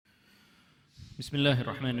بسم الله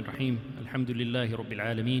الرحمن الرحيم الحمد لله رب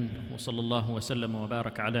العالمين وصلى الله وسلم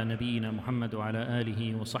وبارك على نبينا محمد وعلى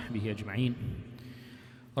آله وصحبه أجمعين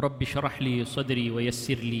رب اشرح لي صدري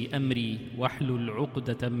ويسر لي أمري واحلل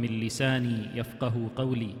عقدة من لساني يفقه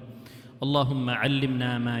قولي اللهم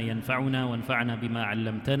علمنا ما ينفعنا وانفعنا بما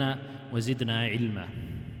علمتنا وزدنا علما.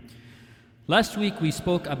 Last week we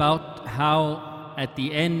spoke about how at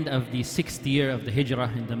the end of the 6th year of the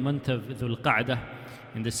Hijrah, in the month of Dhul Qa'dah,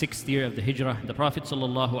 in the 6th year of the Hijrah, the Prophet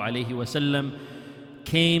ﷺ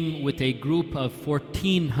came with a group of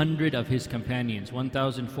 1,400 of his companions,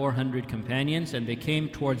 1,400 companions, and they came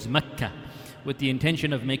towards Mecca with the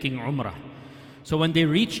intention of making Umrah. So when they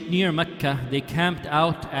reached near Mecca, they camped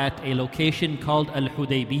out at a location called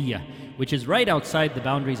Al-Hudaybiyah, which is right outside the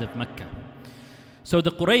boundaries of Mecca. So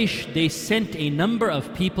the Quraysh, they sent a number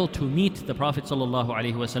of people to meet the Prophet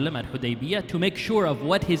ﷺ at Hudaybiyah to make sure of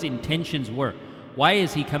what his intentions were. Why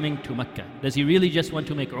is he coming to Mecca? Does he really just want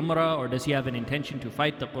to make Umrah, or does he have an intention to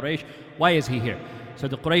fight the Quraysh? Why is he here? So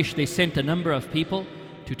the Quraysh, they sent a number of people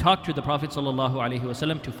to talk to the Prophet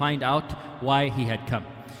ﷺ to find out why he had come.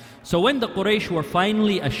 So when the Quraysh were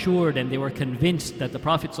finally assured and they were convinced that the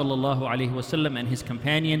Prophet ﷺ and his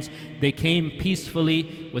companions, they came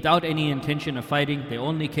peacefully without any intention of fighting, they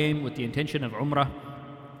only came with the intention of Umrah,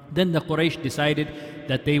 then the Quraysh decided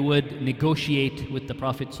that they would negotiate with the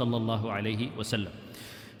Prophet ﷺ.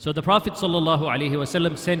 So the Prophet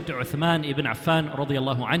ﷺ sent Uthman ibn Affan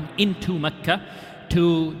radiallahu anh into Mecca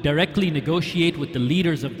to directly negotiate with the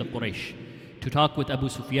leaders of the Quraysh, to talk with Abu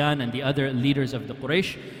Sufyan and the other leaders of the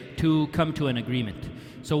Quraysh to come to an agreement.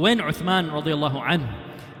 So when Uthman radiallahu anh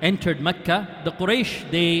entered Mecca, the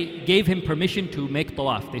Quraysh, they gave him permission to make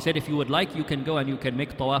tawaf. They said, if you would like, you can go and you can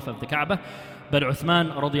make tawaf of the Kaaba. But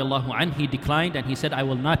Uthman radiallahu anh, he declined and he said, I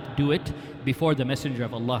will not do it before the Messenger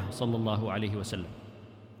of Allah sallallahu alayhi wasallam.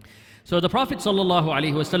 So the Prophet sallallahu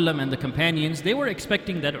alayhi wasallam and the companions, they were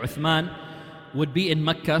expecting that Uthman would be in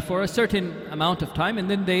Mecca for a certain amount of time, and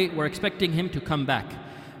then they were expecting him to come back.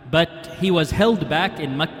 But he was held back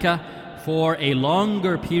in Mecca for a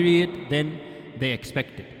longer period than they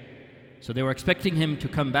expected. So they were expecting him to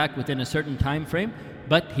come back within a certain time frame,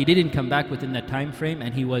 but he didn't come back within that time frame,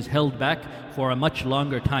 and he was held back for a much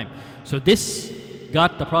longer time. So this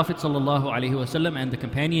got the Prophet ﷺ and the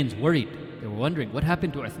companions worried. They were wondering, what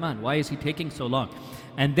happened to Uthman? Why is he taking so long?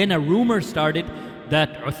 And then a rumor started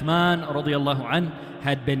that Uthman radiallahu anh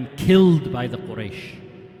had been killed by the Quraysh.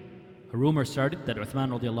 A rumor started that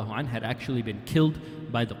Uthman radiallahu anh had actually been killed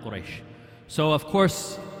by the Quraysh. So of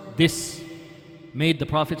course this made the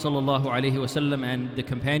Prophet ﷺ and the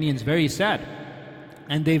companions very sad.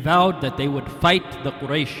 And they vowed that they would fight the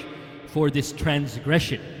Quraysh for this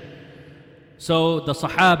transgression. So the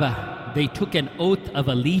Sahaba, they took an oath of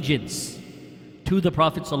allegiance to the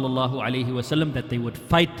Prophet ﷺ that they would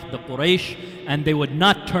fight the Quraysh and they would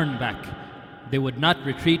not turn back. They would not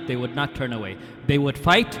retreat, they would not turn away. They would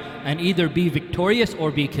fight and either be victorious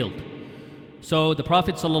or be killed. So the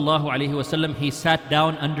Prophet ﷺ, he sat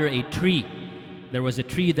down under a tree. There was a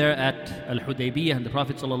tree there at Al-Hudaybiyah, and the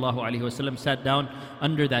Prophet ﷺ sat down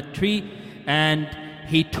under that tree and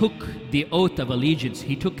he took the oath of allegiance.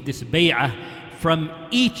 He took this bay'ah from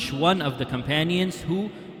each one of the companions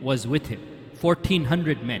who was with him,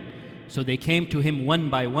 1,400 men. So they came to him one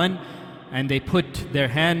by one and they put their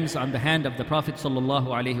hands on the hand of the Prophet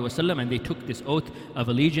ﷺ and they took this oath of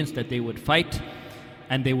allegiance that they would fight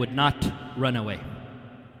and they would not run away.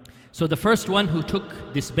 So the first one who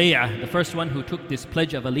took this bay'ah, the first one who took this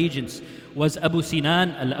pledge of allegiance was Abu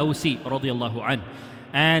Sinan al-Awsi radiallahu anh.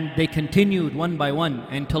 And they continued one by one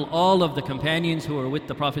until all of the companions who were with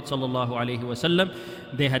the Prophet ﷺ,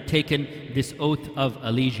 they had taken this oath of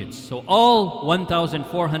allegiance. So all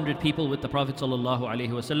 1,400 people with the Prophet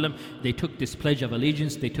ﷺ, they took this pledge of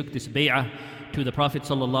allegiance, they took this bay'ah to the Prophet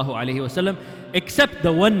ﷺ, except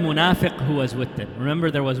the one munafiq who was with them.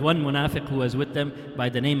 Remember, there was one munafiq who was with them by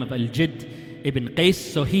the name of Al-Jidd ibn Qais.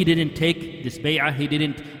 So he didn't take this bay'ah, he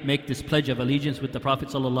didn't make this pledge of allegiance with the Prophet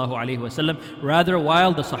ﷺ. Rather,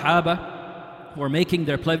 while the Sahaba were making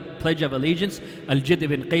their pledge of allegiance, Al-Jidd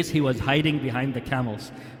ibn Qais, he was hiding behind the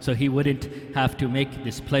camels, so he wouldn't have to make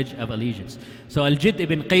this pledge of allegiance. So Al-Jidd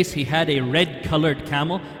ibn Qais, he had a red colored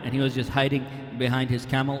camel and he was just hiding behind his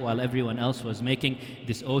camel while everyone else was making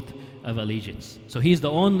this oath of allegiance. So he's the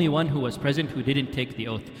only one who was present who didn't take the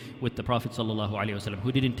oath with the Prophet ﷺ,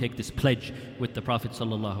 who didn't take this pledge with the Prophet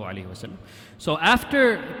ﷺ. So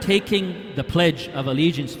after taking the pledge of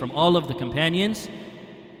allegiance from all of the companions,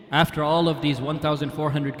 After all of these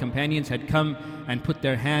 1,400 companions had come and put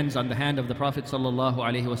their hands on the hand of the Prophet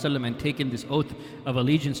ﷺ and taken this oath of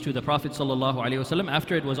allegiance to the Prophet ﷺ,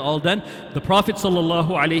 after it was all done, the Prophet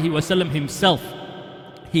ﷺ himself,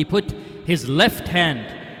 he put his left hand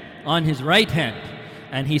on his right hand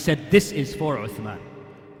and he said, "This is for Uthman.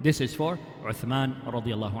 This is for Uthman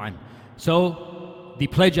radiallahu anhu." So the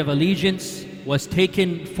pledge of allegiance was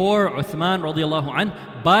taken for Uthman radiallahu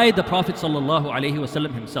anhu by the Prophet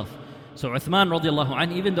ﷺ himself. So Uthman radiallahu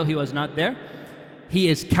anhu, even though he was not there, he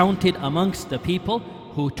is counted amongst the people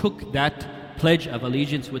who took that pledge of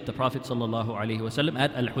allegiance with the Prophet ﷺ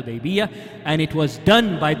at Al-Hudaybiyah, and it was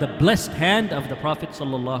done by the blessed hand of the Prophet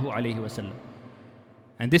ﷺ.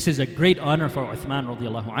 And this is a great honor for Uthman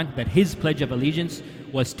radiallahu anhu, that his pledge of allegiance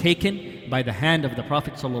was taken by the hand of the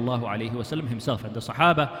Prophet ﷺ himself. And the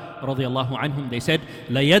Sahaba radiallahu anhum, they said,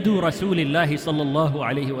 لَيَدُ رَسُولِ اللَّهِ صَلَّى اللَّهُ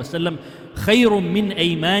عَلَيْهِ وَسَلَّمْ خَيْرٌ مِّنْ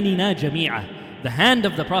أَيْمَانِنَا جَمِيعًا. The hand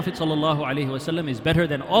of the Prophet ﷺ is better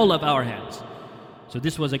than all of our hands. So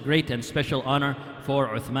this was a great and special honor for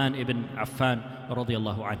Uthman ibn Affan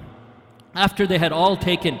radiallahu anhu. After they had all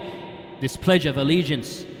taken this pledge of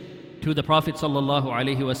allegiance to the Prophet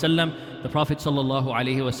ﷺ, the Prophet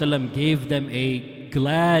ﷺ gave them a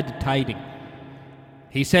glad tiding.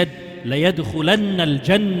 He said, لَيَدْخُلَنَّ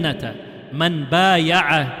الْجَنَّةَ مَنْ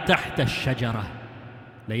بَايَعَ تَحْتَ الشَّجَرَةِ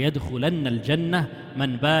لَيَدْخُلَنَّ الْجَنَّةَ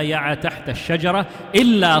مَنْ بَايَعَ تَحْتَ الشَّجَرَةِ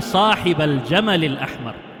إِلَّا صَاحِبَ الْجَمَلِ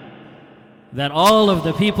الْأَحْمَرِ. That all of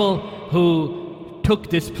the people who took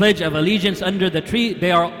this pledge of allegiance under the tree,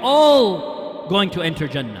 they are all going to enter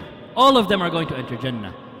Jannah. All of them are going to enter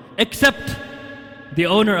Jannah, except the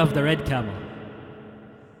owner of the red camel.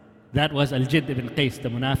 That was Al-Jidd ibn Qais, the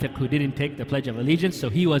munafiq who didn't take the pledge of allegiance, so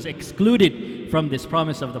he was excluded from this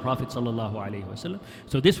promise of the Prophet ﷺ.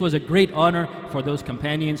 So this was a great honor for those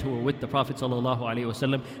companions who were with the Prophet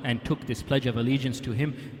ﷺ and took this pledge of allegiance to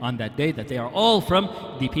him on that day, that they are all from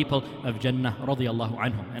the people of Jannah radiyallahu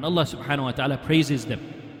anhum. And Allah subhanahu wa ta'ala praises them.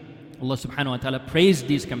 Allah subhanahu wa ta'ala praised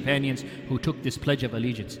these companions who took this pledge of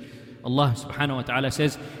allegiance. Allah subhanahu wa ta'ala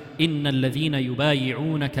says, إِنَّ الَّذِينَ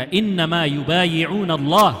يُبَايِعُونَكَ إِنَّمَا يُبَايِعُونَ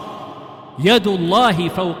اللَّهِ يَدُ اللَّهِ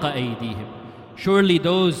فَوْقَ أَيْدِيهِمْ. Surely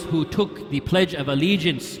those who took the pledge of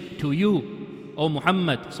allegiance to you, O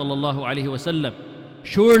Muhammad sallallahu alaihi wasallam,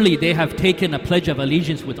 surely they have taken a pledge of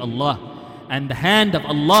allegiance with Allah, and the hand of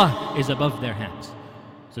Allah is above their hands.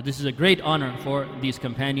 So this is a great honor for these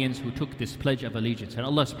companions who took this pledge of allegiance. And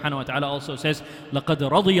Allah subhanahu wa ta'ala also says, لَقَدْ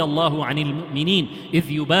رَضِيَ اللَّهُ عَنِ الْمُؤْمِنِينَ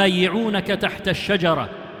إِذْ يُبَايِعُونَكَ تَحْتَ الشَّجَرَةِ.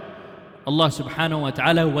 Allah subhanahu wa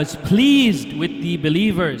ta'ala was pleased with the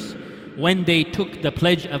believers when they took the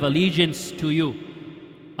pledge of allegiance to you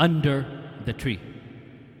under the tree.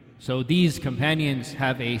 So these companions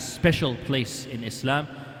have a special place in Islam,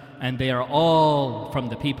 and they are all from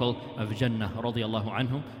the people of Jannah radiyallahu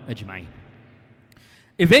anhum ajma'in.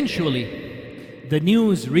 Eventually, the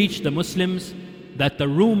news reached the Muslims that the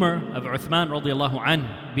rumor of Uthman radiallahu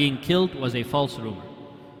anhu being killed was a false rumor.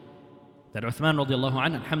 That Uthman radiallahu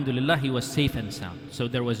anhu, alhamdulillah, he was safe and sound. So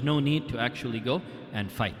there was no need to actually go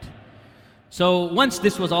and fight. So once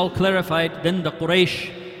this was all clarified, then the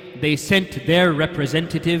Quraysh, they sent their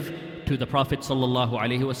representative to the Prophet sallallahu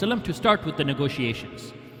alaihi wasallam to start with the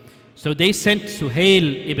negotiations. So they sent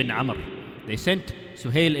Suhail ibn Amr. They sent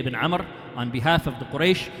Suhail ibn Amr on behalf of the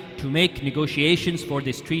Quraysh to make negotiations for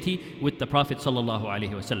this treaty with the Prophet sallallahu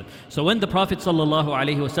alaihi wasallam. So when the Prophet sallallahu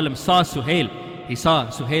alaihi wasallam saw Suhail, he saw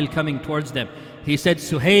Suhail coming towards them. He said,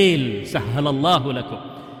 Suhail, sahhalallahu lakum.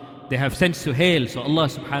 They have sent Suhail, so Allah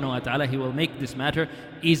subhanahu wa ta'ala, He will make this matter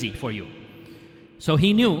easy for you. So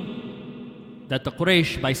he knew that the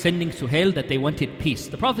Quraysh, by sending Suhail, that they wanted peace.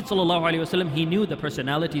 The Prophet sallallahu alaihi wasallam, he knew the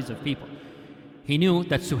personalities of people. He knew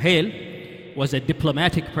that Suhail was a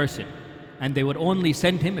diplomatic person, and they would only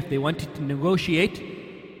send him if they wanted to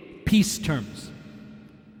negotiate peace terms.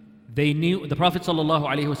 They knew, the Prophet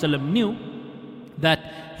ﷺ knew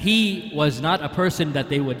that he was not a person that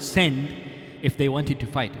they would send if they wanted to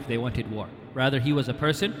fight, if they wanted war. Rather, he was a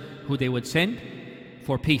person who they would send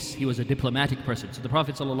for peace. He was a diplomatic person. So the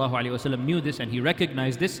Prophet ﷺ knew this and he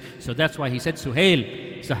recognized this. So that's why he said,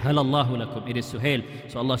 Suhail, sahhalallahu lakum. It is Suhail.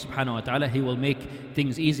 So Allah subhanahu wa ta'ala, He will make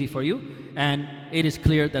things easy for you. And it is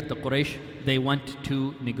clear that the Quraysh, they want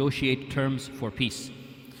to negotiate terms for peace.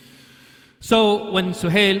 So when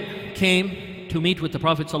Suhail came to meet with the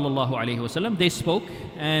Prophet ﷺ, they spoke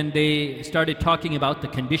and they started talking about the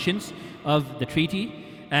conditions of the treaty.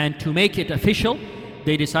 And to make it official,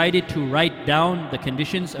 they decided to write down the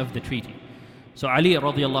conditions of the treaty. So Ali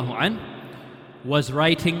radiallahu anh was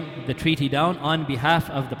writing the treaty down on behalf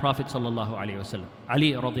of the Prophet sallallahu alaihi wasallam.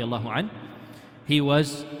 Ali radiallahu anh, he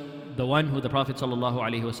was the one who the Prophet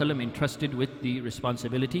ﷺ entrusted with the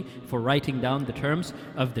responsibility for writing down the terms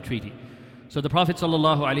of the treaty. So the Prophet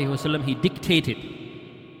ﷺ, he dictated,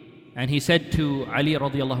 and he said to Ali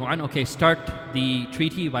radiallahu anhu, okay, start the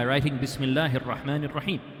treaty by writing Bismillahir Rahmanir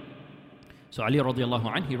Rahim. So Ali radiallahu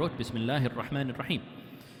anhu, he wrote Bismillahir Rahmanir Rahim.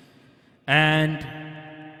 And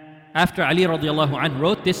after Ali radiallahu anhu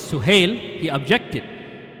wrote this, Suhail, he objected.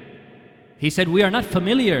 He said, we are not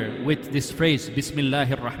familiar with this phrase,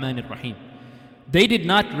 Bismillahir Rahmanir Rahim. They did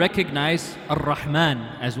not recognize Ar-Rahman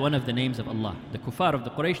as one of the names of Allah. The kuffar of the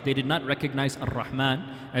Quraysh, they did not recognize Ar-Rahman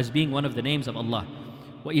as being one of the names of Allah.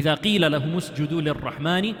 وَإِذَا قِيلَ لَهُمُ اسْجُدُوا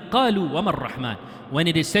لِلرَّحْمَنِ قَالُوا وَمَا الرَّحْمَنِ. When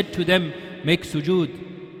it is said to them, make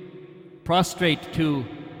sujood, prostrate to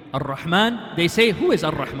Ar-Rahman, they say, who is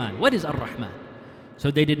Ar-Rahman? What is Ar-Rahman? So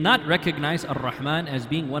they did not recognize Ar-Rahman as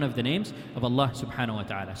being one of the names of Allah subhanahu wa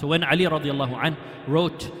ta'ala. So when Ali radiallahu anh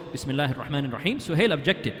wrote Bismillahir Rahmanir Rahim, Suhail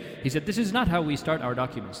objected. He said, this is not how we start our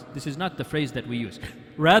documents. This is not the phrase that we use.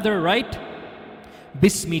 Rather write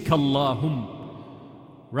Bismikallahum.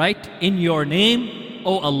 Write in your name,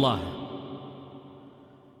 O Allah.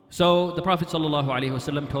 So the Prophet sallallahu alaihi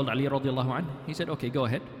wasallam told Ali radiallahu anh, he said, okay, go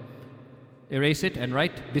ahead. Erase it and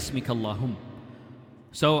write Bismikallahum.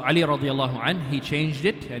 So Ali radiallahu anh, he changed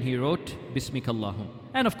it and he wrote Bismikallahum.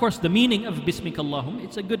 And of course the meaning of Bismikallahum,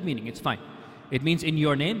 it's a good meaning, it's fine. It means in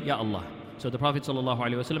your name, Ya Allah. So the Prophet sallallahu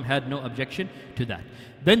alaihi wasallam had no objection to that.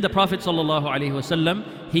 Then the Prophet sallallahu alaihi wasallam,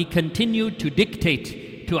 he continued to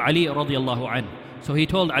dictate to Ali radiallahu anh. So he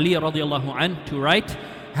told Ali radiallahu anh to write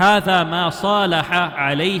هذا ما صالح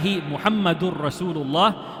عليه محمد رسول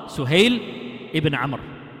الله سهيل ibn Amr.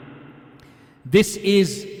 This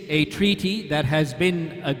is a treaty that has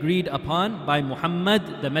been agreed upon by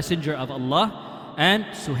Muhammad, the Messenger of Allah, and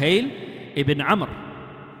Suhail ibn Amr.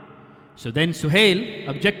 So then Suhail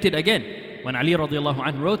objected again. When Ali radiallahu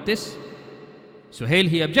anh wrote this, Suhail,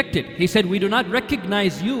 he objected. He said, we do not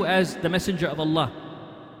recognize you as the Messenger of Allah.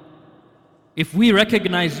 If we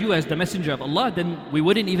recognize you as the Messenger of Allah, then we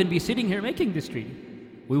wouldn't even be sitting here making this treaty.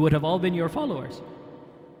 We would have all been your followers.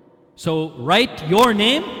 So write your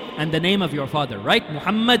name and the name of your father. Write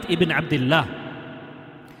Muhammad ibn Abdullah.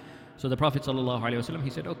 So the Prophet sallallahu alaihi wasallam, he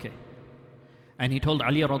said, okay. And he told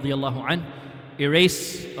Ali radiallahu anh,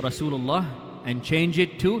 erase Rasulullah and change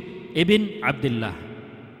it to Ibn Abdullah.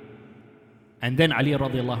 And then Ali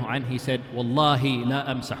radiallahu anh, he said, Wallahi la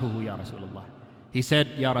amsahuhu ya Rasulullah. He said,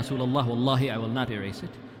 Ya Rasulullah, Wallahi, I will not erase it.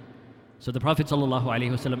 So the Prophet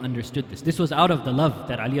ﷺ understood this. This was out of the love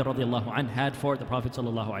that Ali radiallahu anh had for the Prophet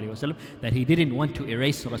ﷺ, that he didn't want to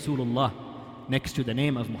erase Rasulullah next to the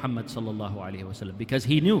name of Muhammad ﷺ, because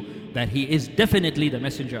he knew that he is definitely the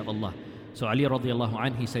Messenger of Allah. So Ali radiallahu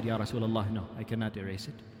anh, he said, Ya Rasulullah, no, I cannot erase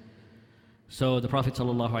it. So the Prophet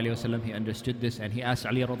ﷺ, he understood this and he asked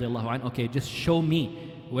Ali radiallahu anh, okay, just show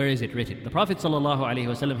me where is it written. The Prophet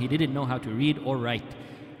ﷺ, he didn't know how to read or write.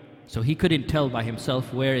 So he couldn't tell by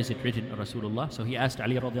himself where is it written, Rasulullah. So he asked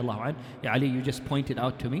Ali radiallahu anh, Ya Ali, you just point it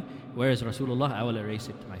out to me. Where is Rasulullah? I will erase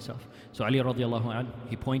it myself. So Ali radiallahu anh,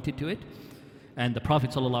 he pointed to it. And the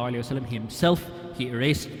Prophet ﷺ himself, he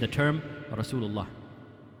erased the term Rasulullah.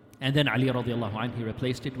 And then Ali radiallahu anh, he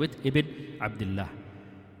replaced it with Ibn Abdullah.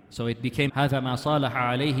 So it became هذا ما صالح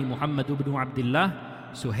عليه محمد بن عبد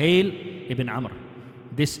الله سهيل ibn Amr.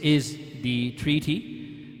 This is the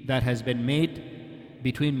treaty that has been made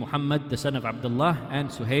between Muhammad, the son of Abdullah, and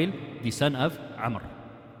Suhail, the son of Amr.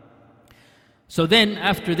 So then,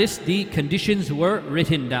 after this, the conditions were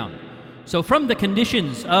written down. So from the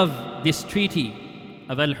conditions of this treaty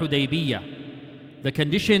of Al-Hudaybiyah, the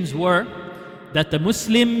conditions were that the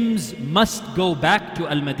Muslims must go back to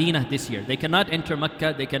Al-Madinah this year. They cannot enter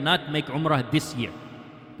Mecca, they cannot make Umrah this year.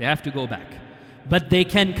 They have to go back. But they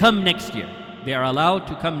can come next year. They are allowed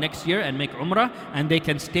to come next year and make Umrah, and they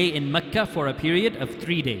can stay in Mecca for a period of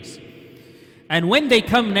 3 days. And when they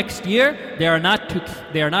come next year, they are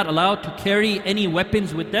not allowed to carry any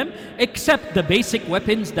weapons with them except the basic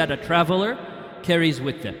weapons that a traveler carries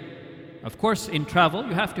with them. Of course, in travel,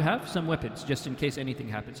 you have to have some weapons just in case anything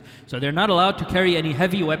happens. So they're not allowed to carry any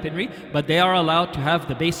heavy weaponry, but they are allowed to have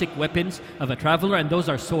the basic weapons of a traveler, and those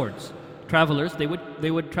are swords. Travelers,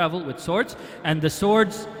 they would travel with swords, and the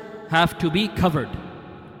swords have to be covered.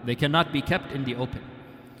 They cannot be kept in the open.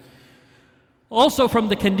 Also, from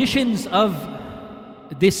the conditions of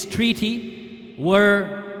this treaty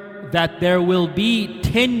were that there will be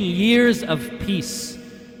 10 years of peace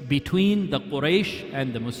between the Quraysh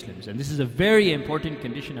and the Muslims. And this is a very important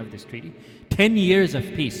condition of this treaty. 10 years of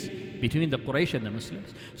peace between the Quraysh and the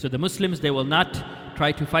Muslims. So the Muslims, they will not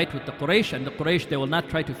try to fight with the Quraysh, and the Quraysh, they will not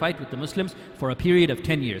try to fight with the Muslims for a period of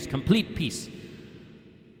 10 years. Complete peace.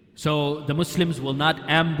 So the Muslims will not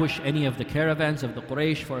ambush any of the caravans of the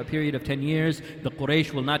Quraysh for a period of 10 years. The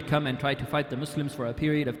Quraysh will not come and try to fight the Muslims for a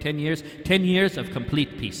period of 10 years. 10 years of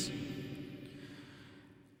complete peace.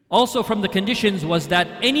 Also from the conditions was that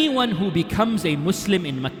anyone who becomes a Muslim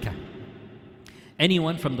in Mecca,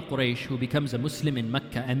 anyone from the Quraysh who becomes a Muslim in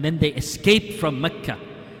Mecca and then they escape from Mecca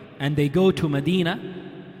and they go to Medina,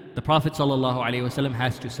 the Prophet ﷺ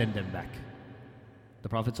has to send them back. The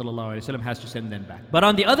Prophet ﷺ has to send them back. But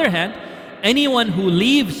on the other hand, anyone who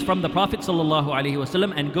leaves from the Prophet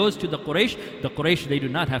ﷺ and goes to the Quraysh, they do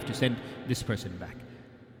not have to send this person back.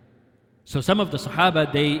 So some of the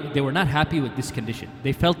Sahaba, they were not happy with this condition.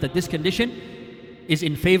 They felt that this condition is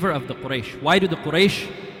in favor of the Quraysh. Why do the Quraysh,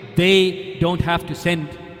 they don't have to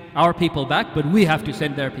send our people back, but we have to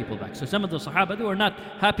send their people back? So some of the Sahaba, they were not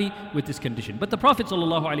happy with this condition. But the Prophet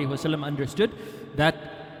ﷺ understood that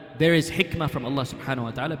there is hikmah from Allah subhanahu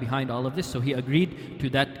wa ta'ala behind all of this, so he agreed to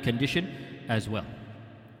that condition as well.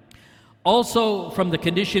 Also from the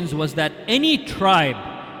conditions was that any tribe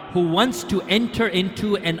who wants to enter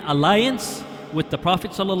into an alliance with the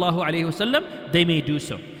Prophet ﷺ, they may do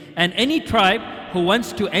so. And any tribe who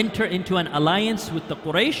wants to enter into an alliance with the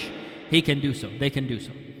Quraysh, he can do so, they can do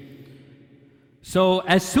so. So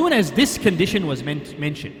as soon as this condition was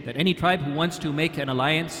mentioned, that any tribe who wants to make an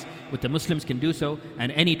alliance with the Muslims can do so,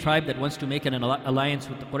 and any tribe that wants to make an alliance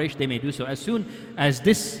with the Quraysh, they may do so. As soon as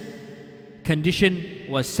this condition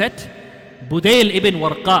was set, Budayl ibn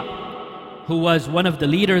Warqa, who was one of the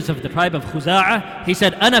leaders of the tribe of Khuza'ah, he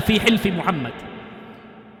said, "Ana fi hilfi Muhammad."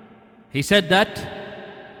 He said that,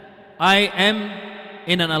 I am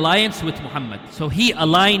in an alliance with Muhammad. So he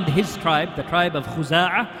aligned his tribe, the tribe of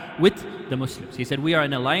Khuza'ah, with the Muslims. He said, we are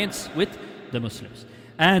in alliance with the Muslims.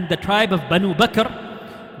 And the tribe of Banu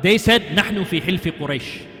Bakr, they said, "Nahnu fi hilfi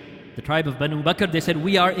Quraysh." The tribe of Banu Bakr, they said,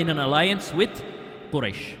 we are in an alliance with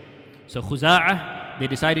Quraysh. So Khuza'ah, they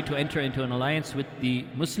decided to enter into an alliance with the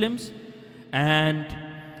Muslims, and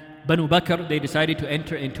Banu Bakr, they decided to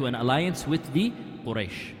enter into an alliance with the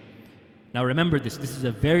Quraysh. Now remember this is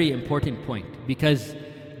a very important point, because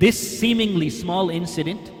this seemingly small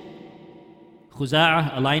incident,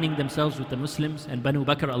 Khuza'ah aligning themselves with the Muslims and Banu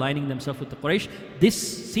Bakr aligning themselves with the Quraysh, this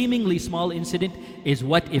seemingly small incident is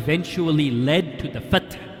what eventually led to the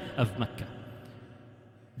Fath of Mecca.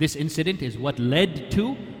 This incident is what led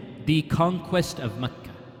to the conquest of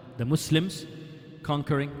Mecca, the Muslims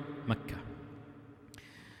conquering Mecca.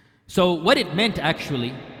 So what it meant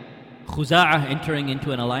actually, Khuza'ah entering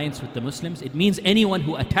into an alliance with the Muslims, it means anyone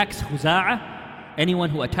who attacks Khuza'ah, anyone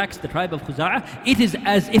who attacks the tribe of Khuza'ah, it is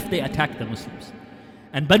as if they attack the Muslims.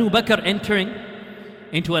 And Banu Bakr entering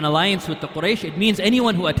into an alliance with the Quraysh, it means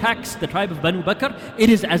anyone who attacks the tribe of Banu Bakr, it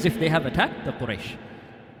is as if they have attacked the Quraysh.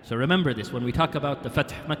 So remember this, when we talk about the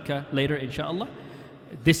Fath Mecca later inshallah,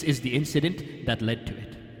 this is the incident that led to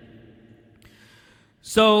it.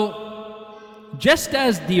 So just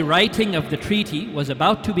as the writing of the treaty was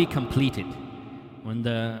about to be completed, when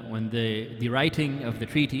the writing of the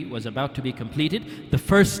treaty was about to be completed, the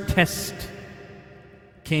first test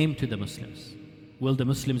came to the Muslims. Will the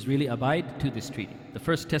Muslims really abide to this treaty? The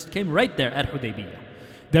first test came right there at Hudaybiyah.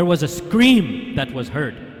 There was a scream that was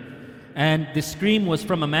heard, and this scream was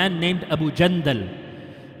from a man named Abu Jandal.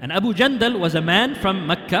 And Abu Jandal was a man from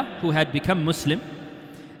Mecca who had become Muslim,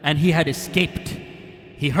 and he had escaped.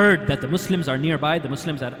 He heard that the Muslims are nearby, the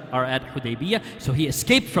Muslims are at Hudaybiyah, so he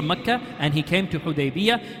escaped from Mecca and he came to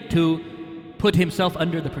Hudaybiyah to put himself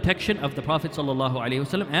under the protection of the Prophet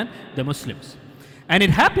ﷺ and the Muslims. And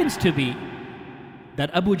it happens to be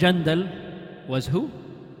that Abu Jandal was who?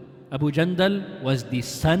 Abu Jandal was the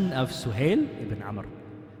son of Suhail ibn Amr.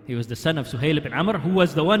 He was the son of Suhail ibn Amr, who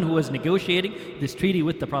was the one who was negotiating this treaty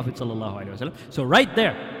with the Prophet ﷺ. So right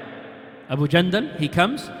there, Abu Jandal, he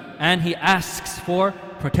comes and he asks for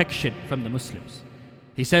protection from the Muslims.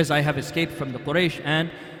 He says, I have escaped from the Quraysh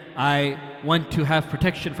and I want to have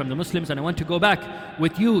protection from the Muslims and I want to go back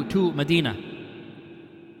with you to Medina.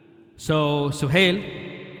 So Suhail,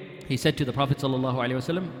 he said to the Prophet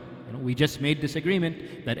ﷺ, we just made this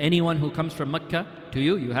agreement that anyone who comes from Mecca to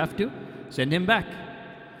you, you have to send him back.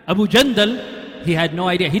 Abu Jandal, he had no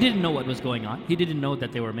idea. He didn't know what was going on. He didn't know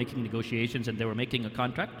that they were making negotiations and they were making a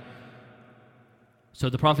contract. So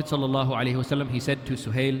the Prophet ﷺ, he said to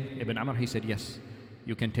Suhail ibn Amr, he said, yes,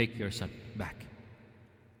 you can take your son back.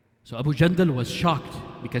 So Abu Jandal was shocked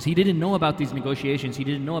because he didn't know about these negotiations. He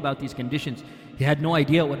didn't know about these conditions. He had no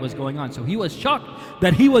idea what was going on. So he was shocked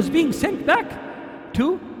that he was being sent back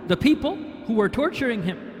to the people who were torturing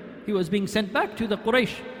him. He was being sent back to the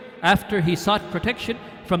Quraysh after he sought protection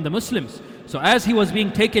from the Muslims. So as he was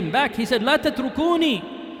being taken back, he said, لا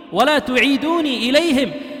تتركوني ولا تعيدوني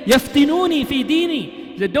إليهم. يَفْتِنُونِي فِي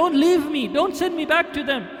دِينِي. He said, don't leave me, don't send me back to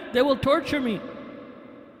them, they will torture me.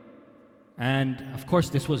 And of course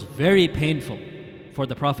this was very painful for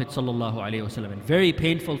the Prophet ﷺ, and very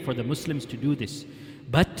painful for the Muslims to do this.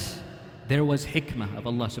 But there was hikmah of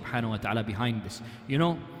Allah subhanahu wa ta'ala behind this. You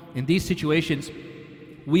know, in these situations,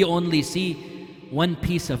 we only see one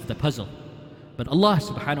piece of the puzzle. But Allah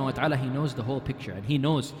subhanahu wa ta'ala, He knows the whole picture, and He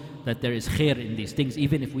knows that there is khair in these things,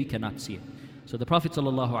 even if we cannot see it. So the Prophet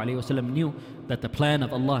ﷺ knew that the plan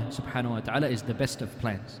of Allah subhanahu wa ta'ala is the best of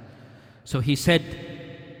plans. So he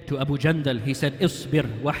said to Abu Jandal, he said,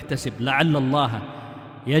 اصبر واحتسب لعل الله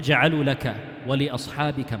يجعل لك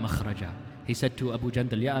ولأصحابك مخرجا. He said to Abu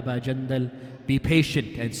Jandal, Ya Aba Jandal, be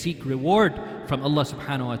patient and seek reward from Allah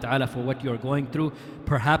subhanahu wa ta'ala for what you're going through.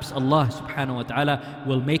 Perhaps Allah subhanahu wa ta'ala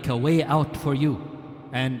will make a way out for you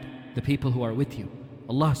and the people who are with you.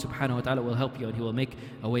 Allah subhanahu wa ta'ala will help you and He will make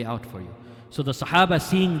a way out for you. So the Sahaba,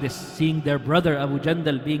 seeing this, seeing their brother Abu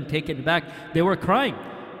Jandal being taken back, they were crying.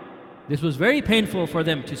 This was very painful for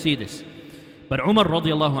them to see this. But Umar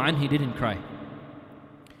radiallahu anhu, he didn't cry.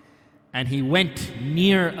 And he went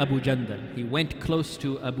near Abu Jandal. He went close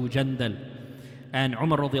to Abu Jandal. And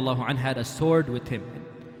Umar radiallahu anhu had a sword with him.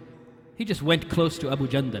 He just went close to Abu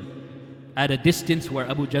Jandal at a distance where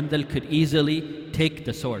Abu Jandal could easily take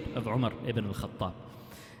the sword of Umar ibn al-Khattab.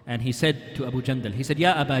 And he said to Abu Jandal, he said,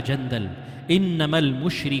 Ya Aba Jandal, إنما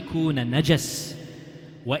المشركون نجس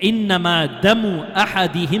وإنما دم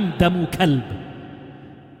أحدهم دم كلب.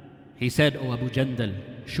 He said, O Abu Jandal,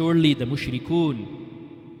 surely the mushrikun,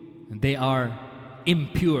 they are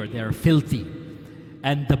impure, they are filthy.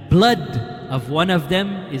 And the blood of one of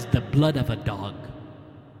them is the blood of a dog.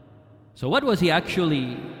 So what was he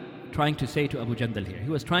actually trying to say to Abu Jandal here? He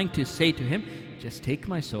was trying to say to him, just take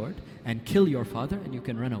my sword and kill your father and you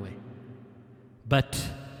can run away. But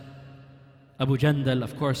Abu Jandal,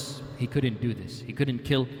 of course, he couldn't do this. He couldn't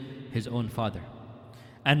kill his own father.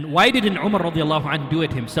 And why didn't Umar radiallahu anh do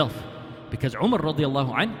it himself? Because Umar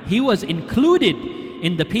radiallahu anh, he was included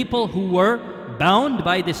in the people who were bound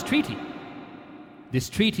by this treaty. This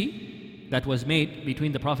treaty that was made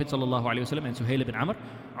between the Prophet ﷺ and Suhail ibn Amr.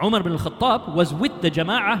 Umar ibn al-Khattab was with the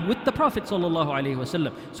Jama'ah, with the Prophet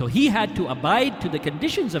ﷺ. So he had to abide to the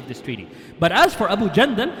conditions of this treaty. But as for Abu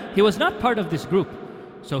Jandal, he was not part of this group.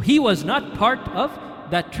 So he was not part of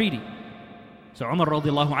that treaty. So Umar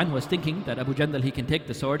radiallahu anhu was thinking that Abu Jandal, he can take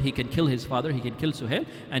the sword, he can kill his father, he can kill Suhail,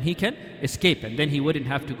 and he can escape. And then he wouldn't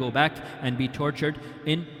have to go back and be tortured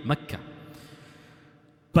in Mecca.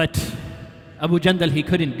 But Abu Jandal, he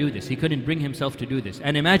couldn't do this. He couldn't bring himself to do this.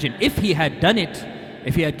 And imagine, if he had done it,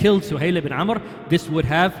 if he had killed Suhail ibn Amr, this would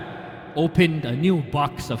have opened a new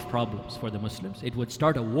box of problems for the Muslims. It would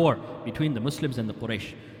start a war between the Muslims and the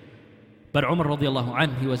Quraysh. But Umar radiallahu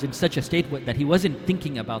anh, he was in such a state that he wasn't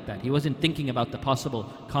thinking about that. He wasn't thinking about the possible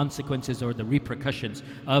consequences or the repercussions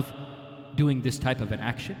of doing this type of an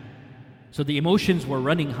action. So the emotions were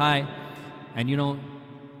running high, and you know,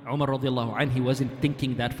 Umar radiallahu anh, he wasn't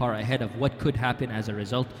thinking that far ahead of what could happen as a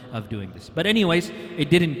result of doing this. But anyways, it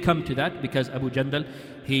didn't come to that because Abu Jandal,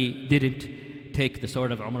 he didn't take the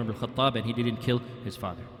sword of Umar ibn al-Khattab and he didn't kill his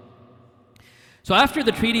father. So after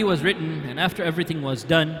the treaty was written and after everything was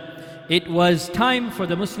done, it was time for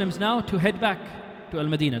the Muslims now to head back to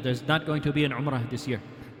Al-Madinah. There's not going to be an Umrah this year.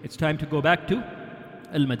 It's time to go back to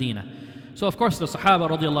Al-Madinah. So of course the Sahaba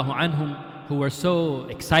radiallahu anhum, who were so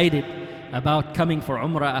excited about coming for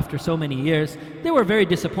Umrah after so many years, they were very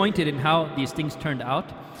disappointed in how these things turned out.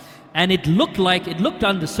 And it looked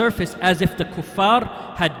on the surface as if the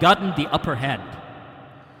kuffar had gotten the upper hand.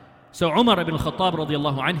 So Umar ibn Khattab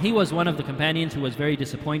radiallahu anh, he was one of the companions who was very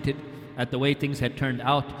disappointed at the way things had turned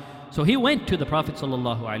out. So he went to the Prophet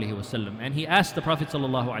sallallahu alaihi wasallam and he asked the Prophet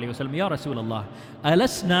sallallahu alaihi wasallam, Ya Rasulullah,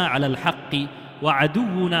 alasna ala al-haqqi wa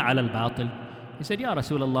aduwuna ala al-batil. He said, Ya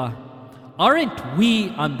Rasulullah, aren't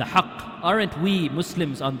we on the haqq? Aren't we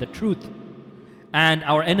Muslims on the truth? And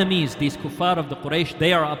our enemies, these kuffar of the Quraysh,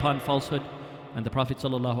 they are upon falsehood. And the Prophet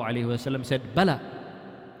sallallahu alaihi wasallam said, Bala,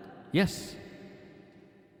 yes.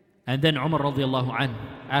 And then Umar radiallahu anh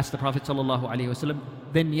asked the Prophet sallallahu alaihi wasallam,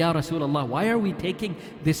 then Ya Rasulullah, why are we taking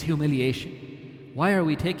this humiliation? Why are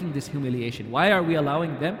we taking this humiliation? Why are we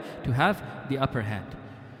allowing them to have the upper hand?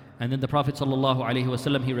 And then the Prophet sallallahu alaihi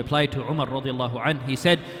wasallam, he replied to Umar radiallahu anh, he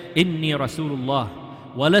said, Inni Rasulullah,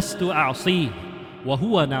 walastu a'si, wa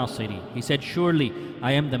huwa nasiri. He said, surely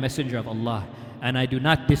I am the messenger of Allah, and I do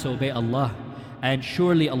not disobey Allah, and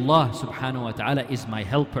surely Allah subhanahu wa ta'ala is my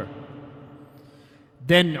helper.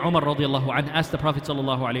 Then Umar radiallahu anh asked the Prophet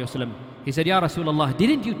sallallahu alaihi wasallam, he said, Ya Rasulullah,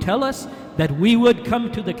 didn't you tell us that we would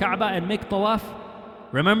come to the Kaaba and make tawaf?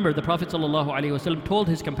 Remember, the Prophet ﷺ told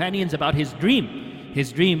his companions about his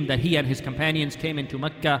dream that he and his companions came into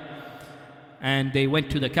Mecca and they went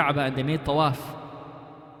to the Kaaba and they made tawaf.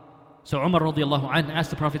 So Umar radiallahu anhu asked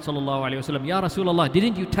the Prophet ﷺ, Ya Rasulullah,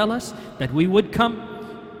 didn't you tell us that we would come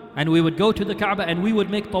and we would go to the Kaaba and we would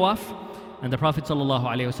make tawaf? And the Prophet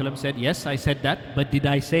ﷺ said, yes, I said that, but did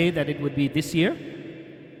I say that it would be this year?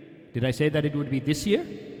 Did I say that it would be this year?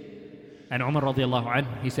 And Umar radiallahu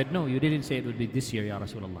anhu, he said, no, you didn't say it would be this year, Ya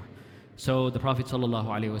Rasulullah. So the Prophet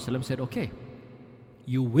ﷺ said, okay,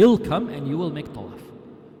 you will come and you will make tawaf.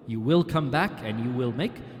 You will come back and you will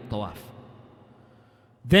make tawaf.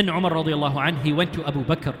 Then Umar radiallahu anhu, he went to Abu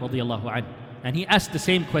Bakr radiallahu anhu and he asked the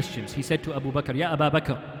same questions. He said to Abu Bakr, Ya Aba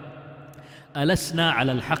Bakr, alasna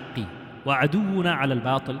ala al-haqqi wa aduwuna ala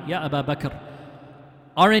al-batil. Ya Aba Bakr,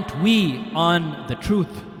 aren't we on the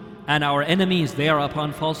truth and our enemies, they are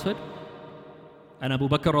upon falsehood? And Abu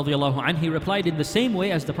Bakr radiallahu anhu, he replied in the same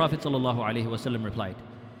way as the Prophet sallallahu alaihi wasallam replied.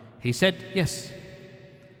 He said, yes.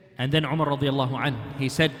 And then Umar radiallahu anhu, he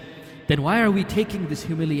said, then why are we taking this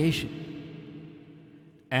humiliation?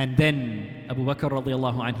 And then Abu Bakr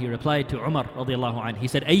radiallahu anhu, he replied to Umar radiallahu anhu, he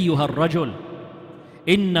said, أيها الرجل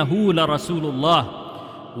إنه لرسول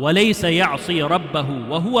الله وليس يعصي ربه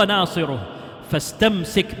وهو ناصره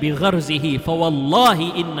فاستمسك بغرزه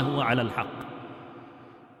فوالله إنه على الحق.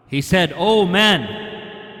 He said, oh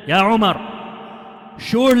man, Ya Umar,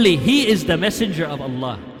 surely he is the messenger of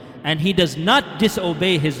Allah and he does not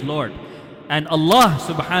disobey his Lord. And Allah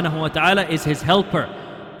subhanahu wa ta'ala is his helper.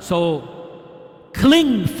 So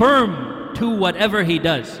cling firm to whatever he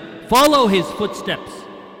does. Follow his footsteps.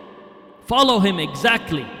 Follow him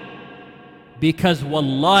exactly. Because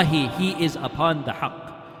wallahi, he is upon the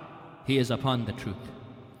haqq. He is upon the truth.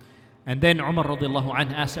 And then Umar radiallahu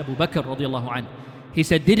anhu asked Abu Bakr radiallahu anhu, he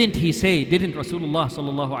said, didn't Rasulullah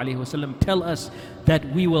sallallahu alaihi wasallam tell us that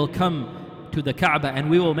we will come to the Kaaba and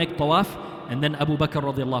we will make tawaf? And then Abu Bakr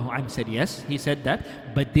radiallahu anhu said, yes, he said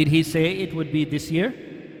that. But did he say it would be this year?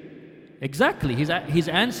 Exactly. He's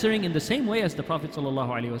answering in the same way as the Prophet sallallahu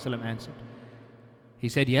alaihi wasallam answered. He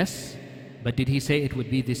said, yes, but did he say it would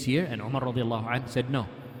be this year? And Umar radiallahu anhu said, no.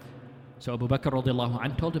 So Abu Bakr radiallahu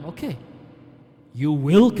anhu told him, okay, you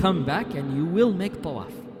will come back and you will make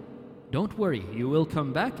tawaf. Don't worry, you will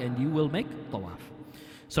come back and you will make tawaf.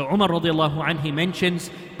 So Umar radiallahu anhu, he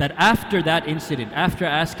mentions that after that incident, after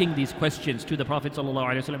asking these questions to the Prophet sallallahu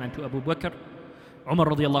alaihi wasallam and to Abu Bakr, Umar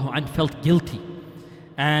radiallahu anhu felt guilty.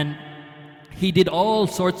 And he did all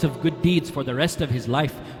sorts of good deeds for the rest of his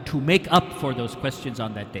life to make up for those questions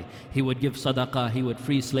on that day. He would give sadaqah, he would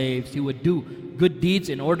free slaves, he would do good deeds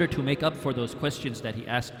in order to make up for those questions that he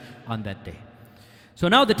asked on that day. So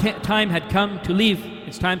now the time had come to leave.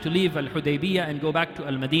 It's time to leave Al-Hudaybiyah and go back to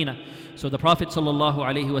Al-Madinah. So the Prophet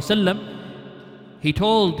ﷺ, he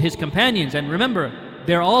told his companions, and remember,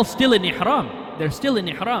 they're all still in ihram. They're still in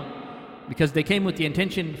ihram because they came with the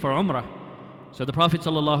intention for Umrah. So the Prophet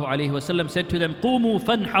ﷺ said to them, قُومُوا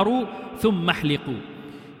فَانْحَرُوا ثُمَّ احْلِقُوا.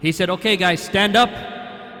 He said, okay guys, stand up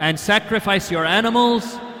and sacrifice your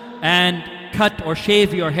animals and cut or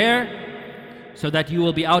shave your hair so that you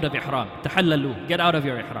will be out of ihram. Tahallalu, get out of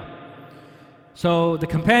your ihram. So the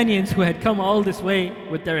companions who had come all this way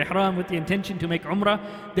with their ihram, with the intention to make umrah,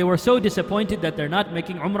 they were so disappointed that they're not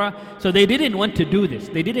making umrah, so they didn't want to do this.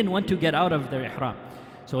 They didn't want to get out of their ihram.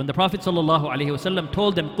 So when the Prophet ﷺ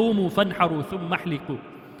told them, قُومُوا فَانْحَرُوا ثُمَّ احْلِقُوا,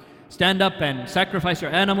 stand up and sacrifice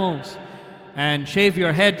your animals and shave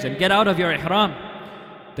your heads and get out of your ihram,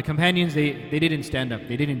 the companions, they didn't stand up.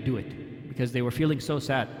 They didn't do it because they were feeling so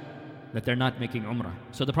sad that they're not making umrah.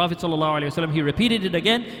 So the Prophet ﷺ, he repeated it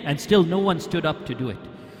again and still no one stood up to do it.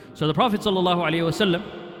 So the Prophet ﷺ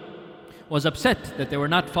was upset that they were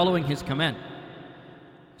not following his command.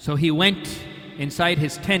 So he went inside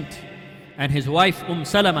his tent and his wife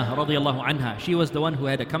Salama radiallahu anha, she was the one who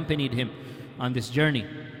had accompanied him on this journey.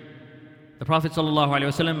 The Prophet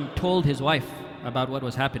ﷺ told his wife about what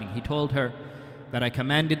was happening. He told her that I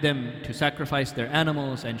commanded them to sacrifice their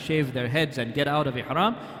animals and shave their heads and get out of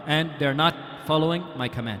ihram, and they're not following my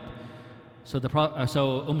command. So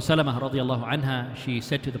Salama radiallahu anha, she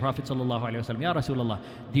said to the Prophet sallallahu alaihi wasallam, Ya Rasulullah,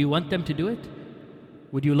 do you want them to do it?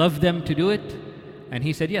 Would you love them to do it? And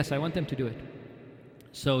he said, yes, I want them to do it.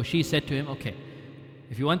 So she said to him, okay,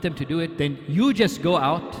 if you want them to do it, then you just go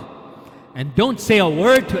out and don't say a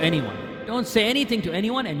word to anyone. Don't say anything to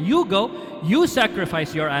anyone, and you go, you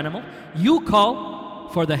sacrifice your animal, you call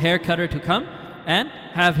for the hair cutter to come and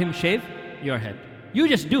have him shave your head. You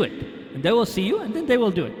just do it, and they will see you, and then they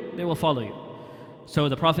will do it. They will follow you. So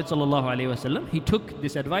the Prophet ﷺ, he took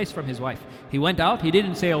this advice from his wife. He went out, he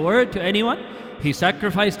didn't say a word to anyone, he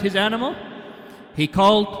sacrificed his animal, he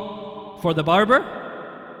called for the barber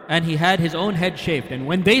and he had his own head shaved. And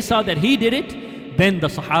when they saw that he did it, then the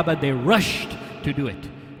Sahaba, they rushed to do it,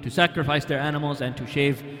 to sacrifice their animals and to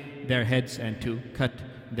shave their heads and to cut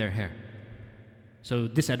their hair. So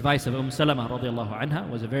this advice of Salama radiallahu anha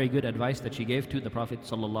was a very good advice that she gave to the Prophet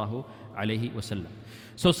sallallahu alaihi wasallam.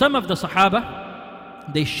 So some of the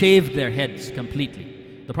Sahaba, they shaved their heads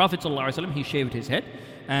completely. The Prophet sallallahu alaihi wasallam, he shaved his head,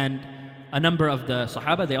 and a number of the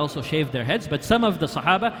Sahaba, they also shaved their heads, but some of the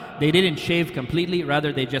Sahaba, they didn't shave completely,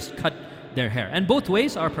 rather they just cut their hair. And both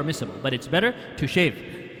ways are permissible, but it's better to shave.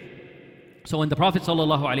 So when the Prophet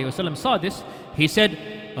sallallahu alaihi wasallam saw this, he said,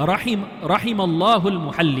 Rahimallahu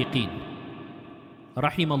al-muhalliqeen.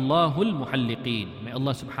 Rahimallahu al-muhalliqeen. May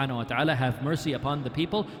Allah subhanahu wa ta'ala have mercy upon the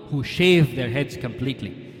people who shave their heads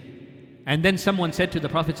completely. And then someone said to the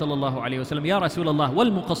Prophet sallallahu alaihi wasallam, Ya Rasulullah, wal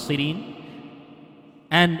muqassirin.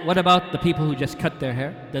 And what about the people who just cut their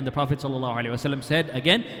hair? Then the Prophet sallallahu alaihi wasallam said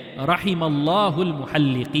again, Rahimallahu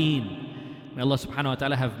al-muhalliqeen. May Allah subhanahu wa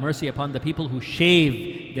ta'ala have mercy upon the people who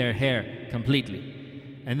shave their hair completely.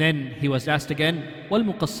 And then he was asked again, wal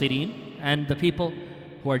muqassirin, and the people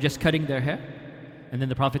who are just cutting their hair. And then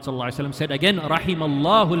the Prophet ﷺ said again,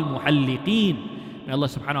 Rahimallahu al-muhalliqeen. May Allah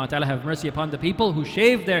subhanahu wa ta'ala have mercy upon the people who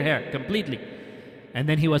shave their hair completely. And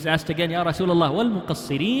then he was asked again, Ya Rasulullah, wal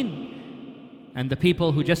muqassirin, and the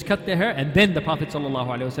people who just cut their hair. And then the Prophet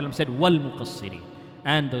ﷺ said, wal muqassirin,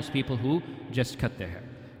 and those people who just cut their hair.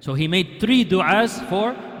 So he made 3 du'as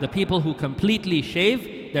for the people who completely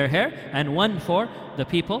shave their hair, and 1 for the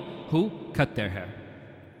people who cut their hair.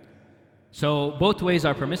 So both ways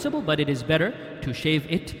are permissible, but it is better to shave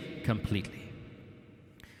it completely.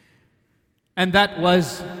 And that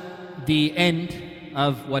was the end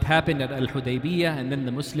of what happened at Al-Hudaybiyah, and then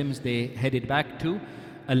the Muslims, they headed back to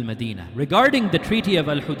Al-Madinah. Regarding the Treaty of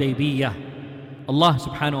Al-Hudaybiyah, Allah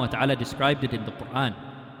subhanahu wa ta'ala described it in the Quran.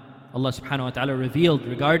 Allah subhanahu wa ta'ala revealed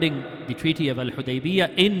regarding the Treaty of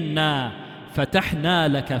Al-Hudaybiyah, Inna fatahna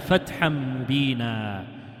laka fatham mubina.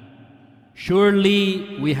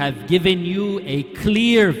 Surely we have given you a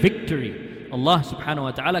clear victory. Allah subhanahu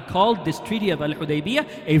wa ta'ala called this Treaty of Al-Hudaybiyah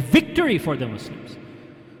a victory for the Muslims.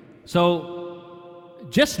 So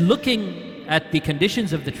just looking at the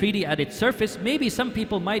conditions of the treaty at its surface, maybe some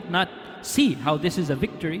people might not see how this is a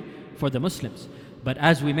victory for the Muslims. But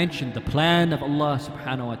as we mentioned, the plan of Allah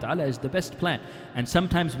subhanahu wa ta'ala is the best plan. And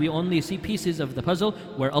sometimes we only see pieces of the puzzle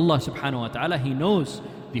where Allah subhanahu wa ta'ala, He knows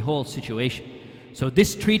the whole situation. So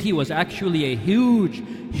this treaty was actually a huge,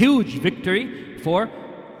 huge victory for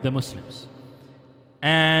the Muslims.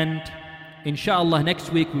 And inshallah,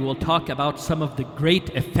 next week we will talk about some of the great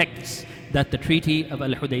effects that the Treaty of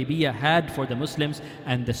Al-Hudaybiyah had for the Muslims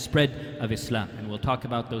and the spread of Islam. And we'll talk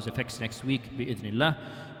about those effects next week, bi'idhnillah.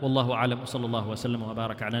 Wallahu a'lam, wa sallallahu wa sallam wa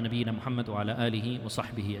baraka ala nabiyyina Muhammad wa ala alihi wa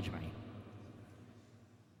sahbihi ajma'in.